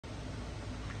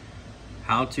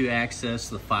how to access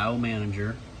the file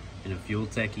manager in a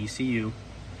FuelTech ECU,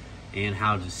 and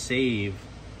how to save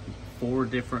 4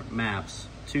 different maps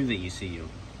to the ECU.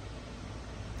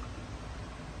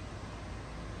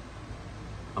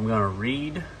 I'm going to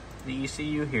read the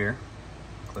ECU here,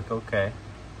 click OK,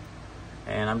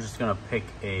 and I'm just going to pick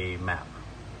a map.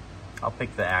 I'll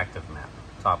pick the active map,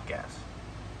 top gas.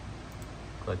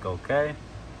 Click OK.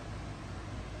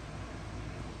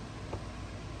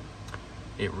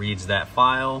 It reads that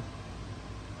file.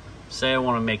 Say I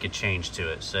want to make a change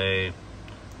to it. Say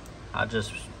I'll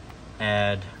just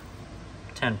add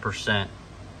 10%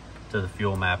 to the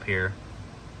fuel map here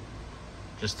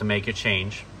just to make a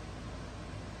change.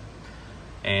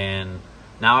 And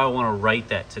now I want to write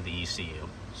that to the ECU.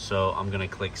 So I'm going to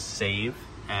click Save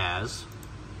As.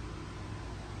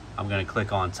 I'm going to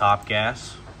click on Top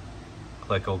Gas,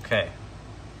 click OK.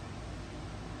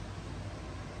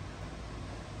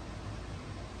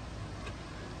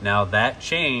 Now that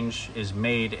change is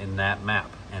made in that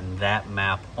map, and that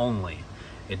map only.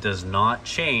 It does not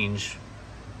change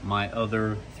my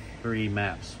other 3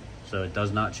 maps. So it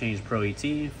does not change Pro ET,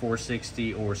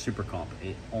 460, or Super Comp.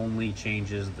 It only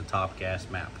changes the top gas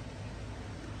map.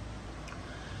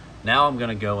 Now I'm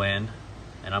gonna go in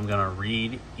and I'm gonna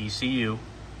read ECU.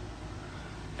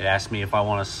 It asks me if I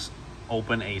want to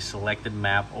open a selected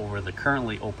map over the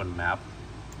currently open map.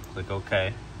 Click OK.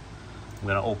 I'm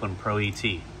gonna open Pro ET.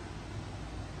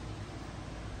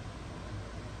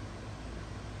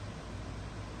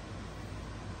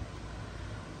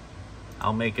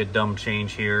 I'll make a dumb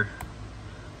change here.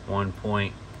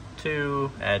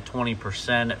 1.2, add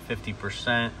 20% at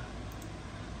 50%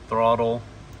 throttle.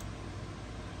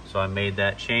 So I made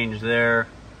that change there.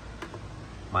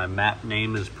 My map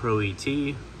name is Pro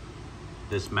ET.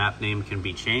 This map name can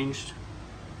be changed.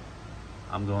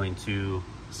 I'm going to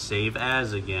save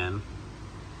as again,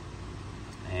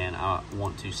 and I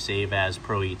want to save as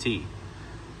Pro ET.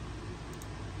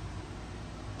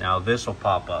 Now this will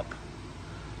pop up.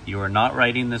 You are not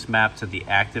writing this map to the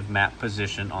active map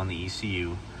position on the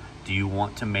ECU. Do you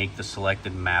want to make the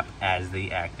selected map as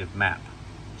the active map?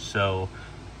 So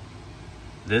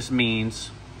this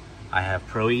means I have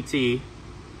Pro ET.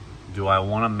 Do I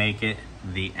want to make it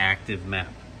the active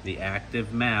map? The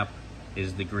active map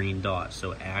is the green dot.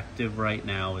 So active right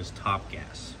now is top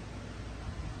gas.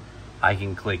 I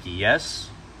can click yes,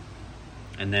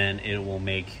 and then it will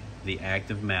make the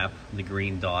active map the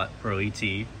green dot, Pro ET.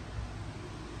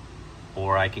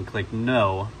 Or I can click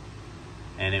no,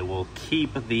 and it will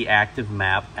keep the active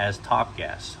map as top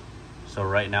gas. So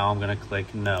right now I'm going to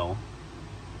click no.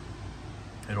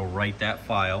 It'll write that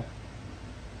file.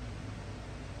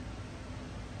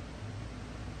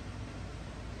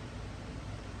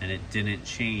 And it didn't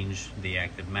change the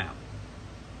active map.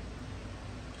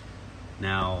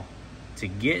 Now, to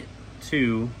get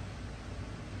to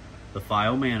the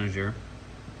file manager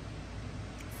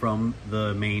from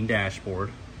the main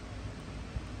dashboard,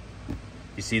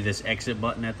 you see this exit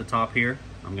button at the top here?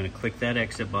 I'm going to click that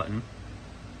exit button,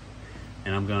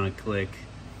 and I'm going to click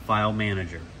File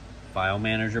Manager. File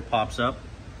Manager pops up.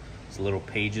 It's little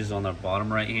pages on the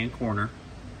bottom right hand corner.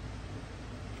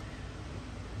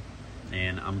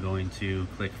 And I'm going to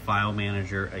click File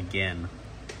Manager again,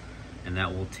 and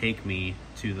that will take me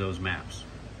to those maps.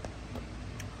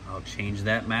 I'll change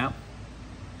that map.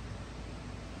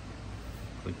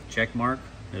 Click the check mark.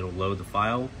 It'll load the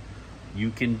file. You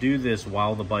can do this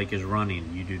while the bike is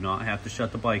running. You do not have to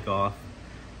shut the bike off.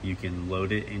 You can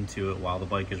load it into it while the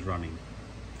bike is running.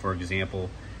 For example,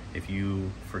 if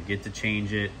you forget to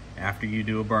change it after you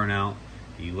do a burnout,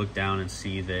 you look down and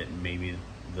see that maybe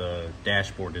the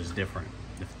dashboard is different.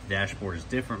 If the dashboard is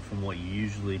different from what you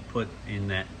usually put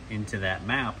into that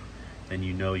map, then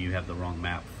you know you have the wrong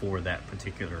map for that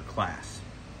particular class.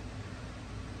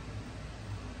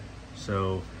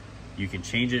 So you can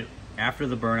change it after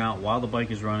the burnout while the bike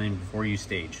is running before you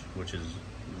stage, which is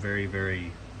very,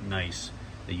 very nice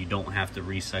that you don't have to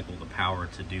recycle the power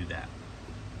to do that.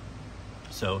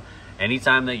 So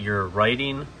anytime that you're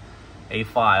writing a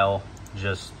file,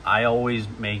 I always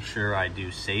make sure I do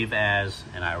save as,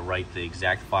 and I write the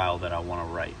exact file that I want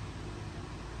to write.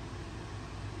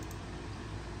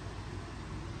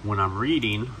 When I'm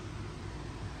reading,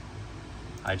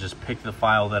 I just pick the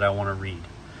file that I want to read.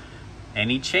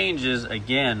 Any changes,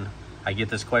 again, I get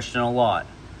this question a lot.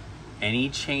 Any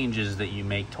changes that you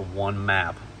make to one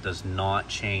map does not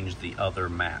change the other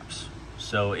maps.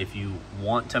 So if you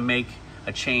want to make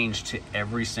a change to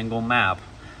every single map,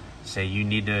 say you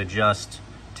need to adjust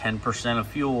 10% of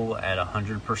fuel at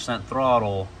 100%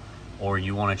 throttle, or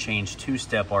you want to change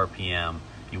 2-step RPM,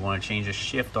 you want to change a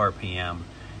shift RPM,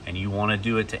 and you want to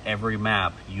do it to every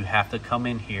map, you have to come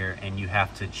in here and you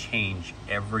have to change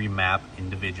every map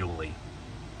individually.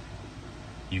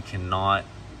 You cannot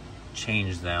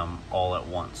change them all at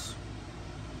once.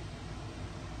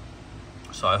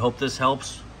 So I hope this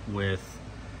helps with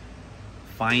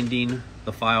finding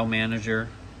the file manager,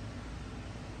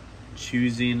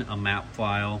 choosing a map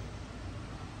file,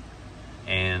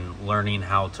 and learning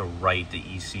how to write the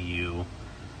ECU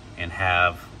and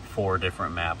have 4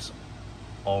 different maps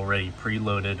already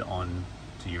preloaded on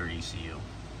to your ECU.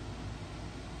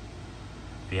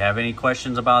 If you have any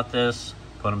questions about this,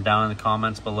 put them down in the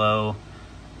comments below.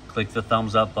 Click the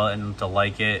thumbs up button to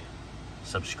like it.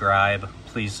 Subscribe,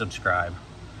 please subscribe.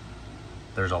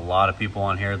 There's a lot of people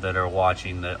on here that are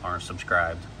watching that aren't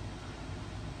subscribed.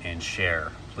 And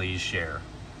share, please share.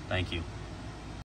 Thank you.